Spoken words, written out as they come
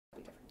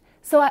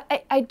So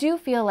I do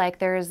feel like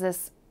there is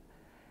this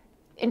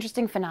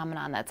interesting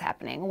phenomenon that's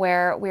happening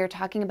where we're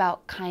talking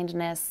about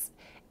kindness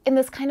in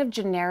this kind of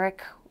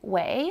generic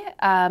way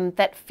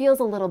that feels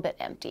a little bit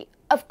empty.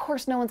 Of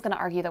course, no one's going to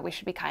argue that we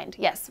should be kind.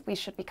 Yes, we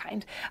should be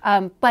kind.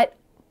 But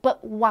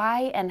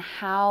why and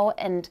how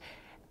and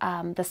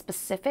the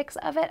specifics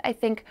of it, I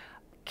think,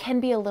 can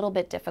be a little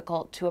bit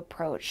difficult to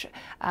approach,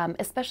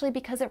 especially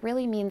because it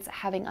really means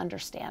having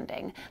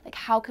understanding. Like,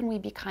 how can we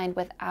be kind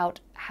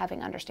without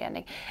having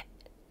understanding?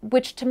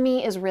 Which to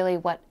me is really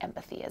what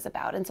empathy is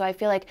about. And so I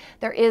feel like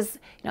there is,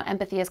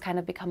 empathy has kind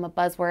of become a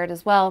buzzword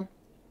as well,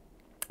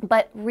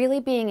 but really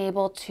being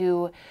able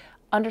to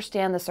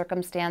understand the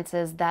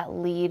circumstances that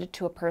lead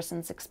to a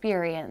person's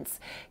experience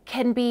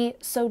can be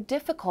so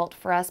difficult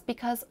for us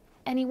because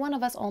any one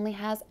of us only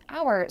has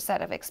our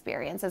set of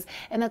experiences.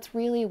 And that's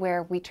really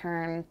where we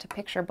turn to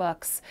picture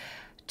books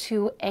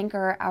to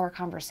anchor our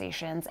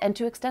conversations and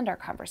to extend our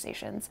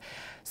conversations.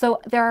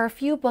 So there are a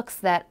few books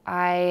that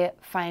I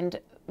find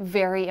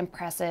very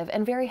impressive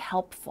and very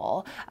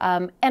helpful,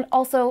 and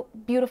also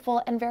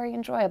beautiful and very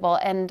enjoyable.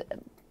 And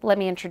let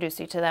me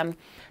introduce you to them.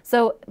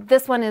 So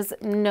this one is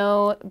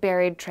No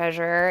Buried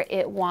Treasure.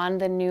 It won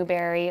the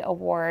Newbery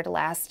Award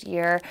last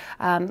year.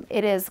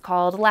 It is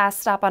called Last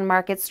Stop on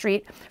Market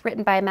Street,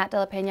 written by Matt de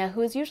la Pena, who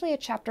is usually a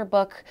chapter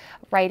book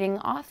writing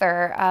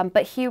author,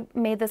 but he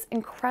made this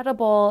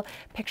incredible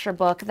picture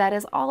book that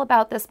is all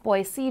about this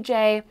boy,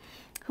 CJ,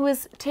 who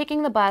is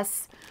taking the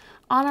bus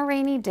on a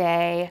rainy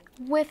day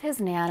with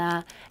his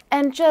Nana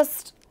and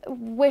just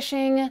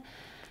wishing,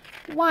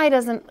 why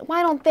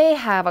don't they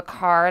have a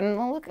car?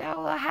 And look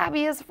how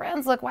happy his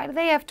friends look. Why do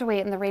they have to wait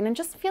in the rain? And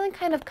just feeling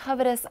kind of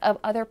covetous of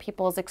other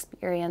people's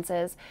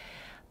experiences.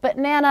 But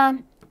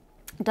Nana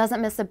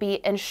doesn't miss a beat,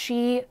 and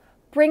she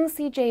brings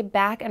CJ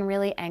back and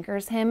really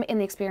anchors him in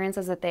the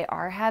experiences that they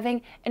are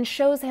having and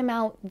shows him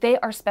how they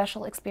are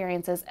special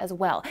experiences as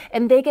well.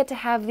 And they get to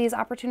have these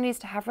opportunities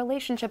to have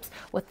relationships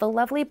with the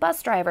lovely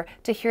bus driver,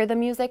 to hear the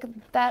music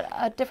that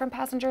a different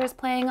passenger is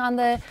playing on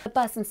the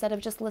bus instead of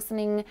just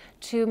listening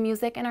to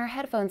music in our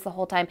headphones the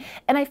whole time.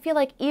 And I feel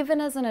like even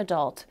as an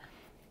adult,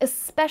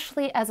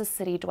 especially as a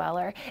city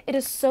dweller, it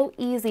is so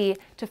easy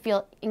to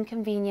feel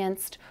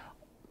inconvenienced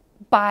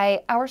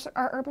by our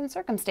urban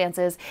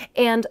circumstances.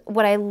 And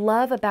what I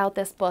love about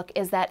this book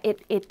is that it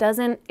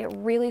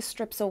really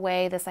strips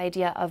away this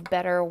idea of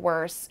better,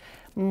 worse,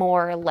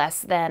 more,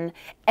 less than,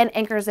 and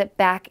anchors it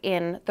back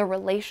in the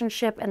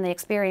relationship and the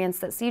experience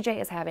that CJ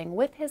is having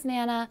with his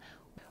Nana.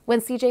 When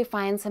CJ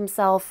finds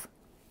himself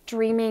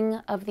dreaming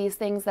of these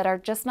things that are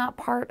just not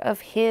part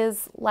of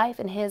his life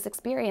and his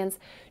experience,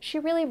 she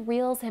really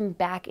reels him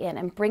back in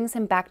and brings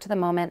him back to the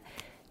moment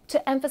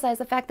to emphasize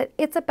the fact that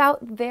it's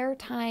about their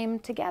time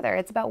together.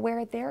 It's about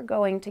where they're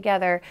going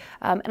together.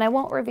 And I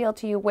won't reveal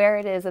to you where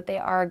it is that they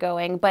are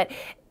going, but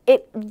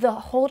the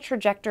whole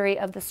trajectory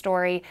of the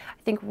story,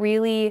 I think,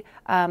 really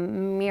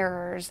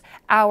mirrors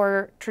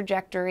our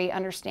trajectory,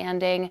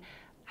 understanding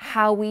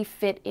how we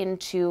fit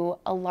into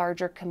a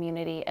larger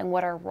community and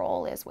what our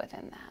role is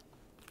within that.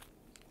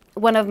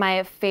 One of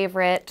my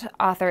favorite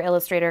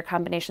author-illustrator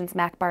combinations,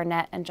 Mac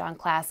Barnett and John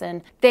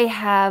Klassen, they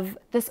have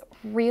this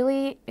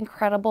really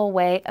incredible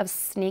way of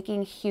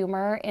sneaking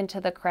humor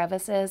into the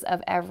crevices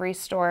of every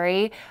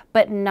story,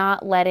 but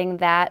not letting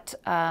that,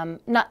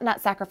 not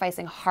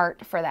sacrificing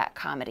heart for that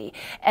comedy.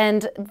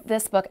 And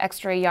this book,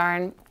 Extra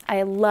Yarn,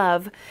 I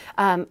love,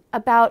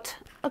 about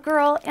a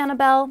girl,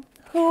 Annabelle,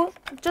 who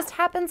just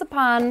happens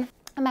upon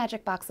a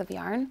magic box of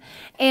yarn,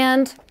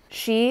 and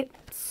she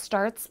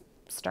starts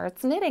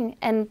knitting,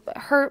 and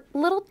her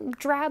little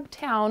drab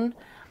town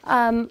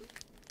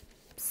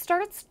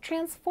starts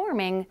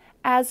transforming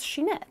as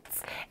she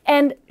knits.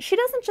 And she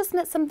doesn't just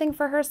knit something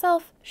for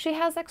herself, she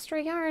has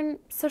extra yarn,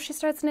 so she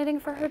starts knitting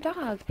for her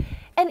dog.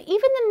 And even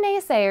the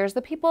naysayers,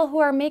 the people who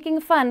are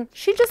making fun,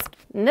 she just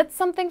knits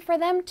something for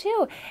them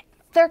too.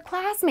 Their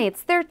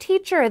classmates, their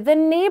teacher, the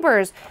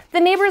neighbors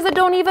that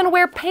don't even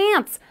wear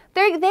pants,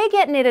 they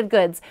get knitted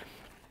goods.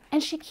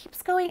 And she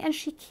keeps going and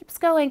she keeps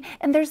going.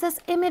 And there's this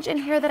image in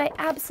here that I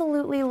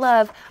absolutely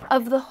love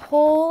of the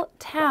whole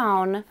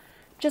town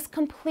just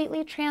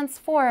completely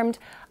transformed,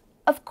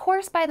 of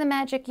course, by the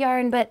magic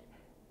yarn, but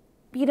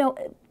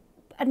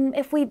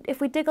if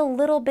we dig a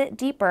little bit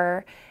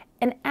deeper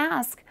and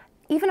ask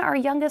even our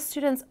youngest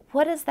students,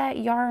 what does that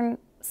yarn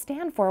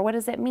stand for? What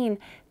does it mean?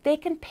 They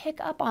can pick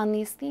up on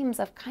these themes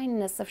of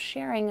kindness, of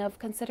sharing, of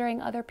considering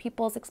other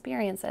people's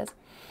experiences.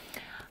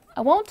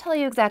 I won't tell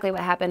you exactly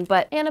what happened,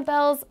 but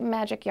Annabelle's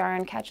magic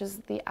yarn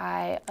catches the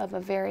eye of a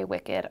very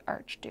wicked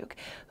archduke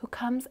who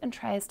comes and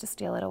tries to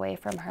steal it away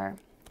from her.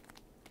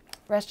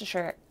 Rest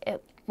assured,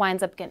 it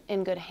winds up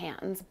in good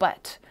hands,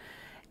 but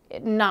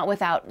not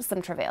without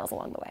some travails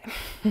along the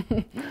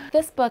way.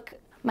 This book,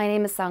 My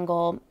Name is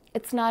Sangoel,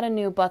 it's not a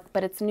new book,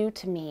 but it's new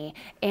to me,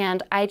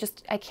 and I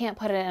can't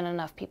put it in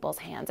enough people's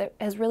hands. It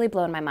has really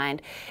blown my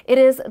mind. It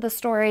is the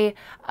story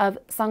of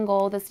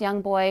Sangoel, this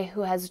young boy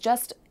who has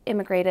just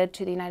immigrated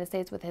to the United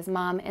States with his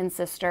mom and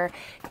sister.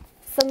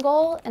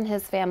 Sangoel and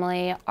his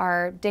family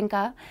are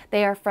Dinka.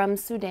 They are from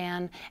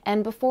Sudan,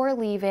 and before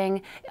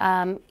even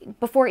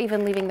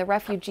leaving the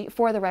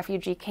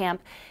refugee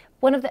camp,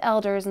 one of the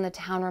elders in the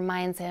town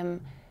reminds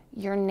him,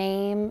 "Your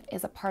name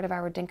is a part of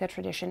our Dinka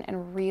tradition,"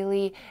 and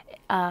really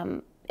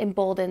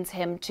emboldens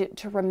him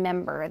to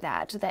remember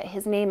that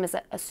his name is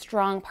a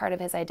strong part of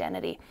his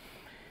identity.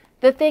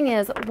 The thing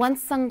is,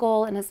 once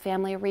Sangoel and his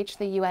family reach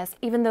the U.S.,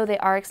 even though they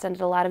are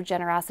extended a lot of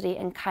generosity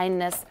and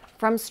kindness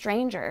from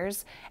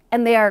strangers,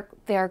 and they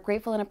are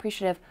grateful and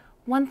appreciative,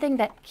 one thing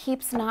that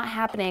keeps not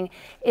happening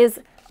is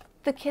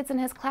the kids in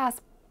his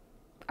class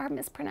are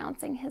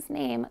mispronouncing his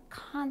name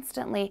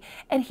constantly,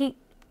 and he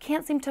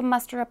can't seem to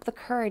muster up the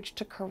courage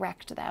to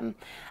correct them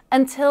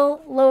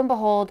until, lo and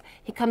behold,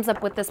 he comes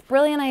up with this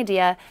brilliant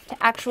idea to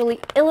actually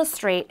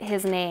illustrate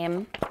his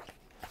name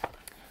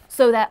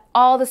so that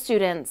all the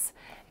students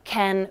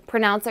can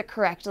pronounce it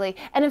correctly.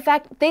 And in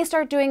fact, they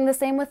start doing the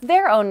same with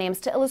their own names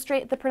to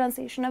illustrate the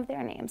pronunciation of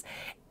their names.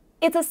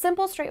 It's a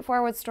simple,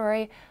 straightforward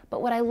story,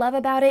 but what I love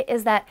about it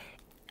is that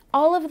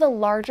all of the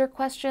larger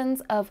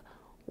questions of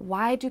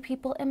why do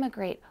people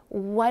immigrate?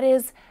 What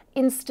is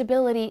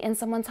instability in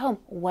someone's home?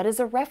 What is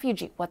a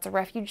refugee? What's a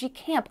refugee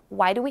camp?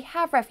 Why do we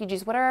have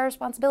refugees? What are our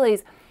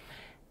responsibilities?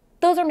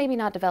 Those are maybe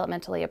not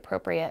developmentally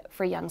appropriate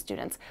for young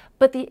students,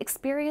 but the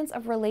experience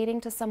of relating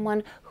to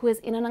someone who is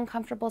in an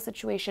uncomfortable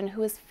situation,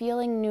 who is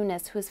feeling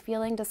newness, who is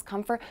feeling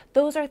discomfort,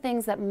 those are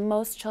things that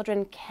most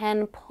children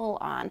can pull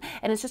on.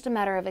 And it's just a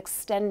matter of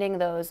extending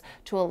those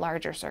to a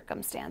larger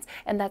circumstance.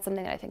 And that's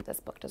something that I think this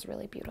book does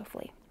really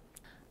beautifully.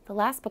 The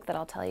last book that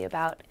I'll tell you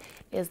about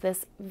is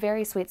this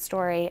very sweet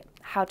story,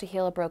 How to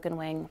Heal a Broken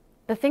Wing.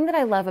 The thing that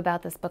I love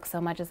about this book so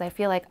much is I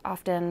feel like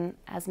often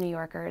as New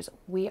Yorkers,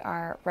 we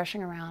are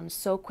rushing around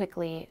so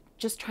quickly,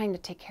 just trying to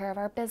take care of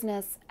our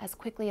business as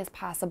quickly as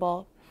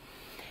possible.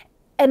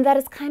 And that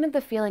is kind of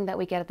the feeling that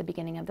we get at the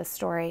beginning of this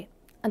story,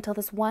 until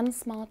this one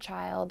small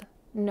child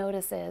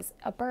notices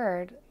a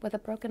bird with a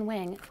broken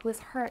wing who is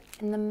hurt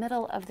in the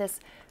middle of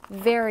this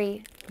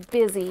very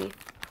busy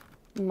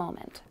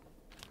moment.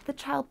 The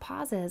child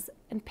pauses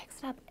and picks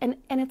it up, and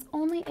it's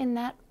only in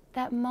that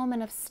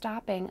moment of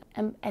stopping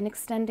and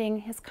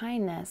extending his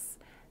kindness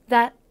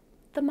that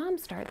the mom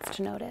starts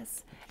to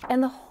notice,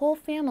 and the whole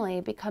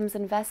family becomes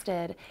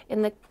invested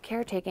in the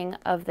caretaking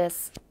of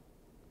this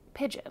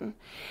pigeon.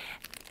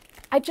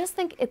 I just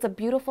think it's a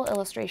beautiful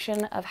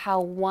illustration of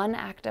how one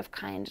act of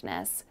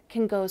kindness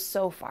can go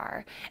so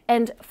far.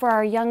 And for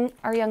our young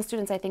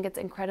students, I think it's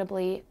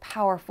incredibly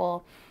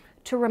powerful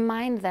to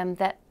remind them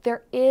that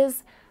there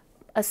is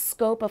a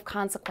scope of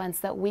consequence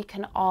that we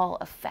can all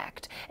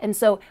affect. And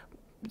so,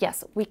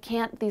 yes, we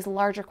can't, these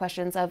larger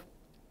questions of,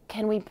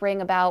 can we bring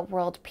about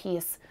world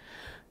peace?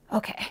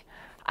 Okay,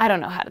 I don't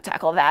know how to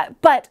tackle that,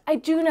 but I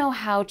do know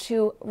how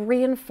to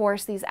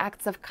reinforce these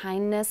acts of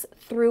kindness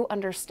through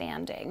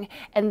understanding.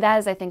 And that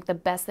is, I think, the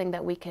best thing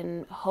that we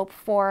can hope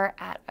for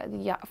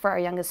for our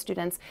youngest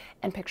students,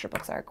 and picture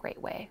books are a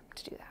great way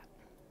to do that.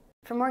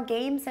 For more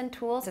games and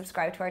tools,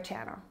 subscribe to our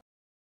channel.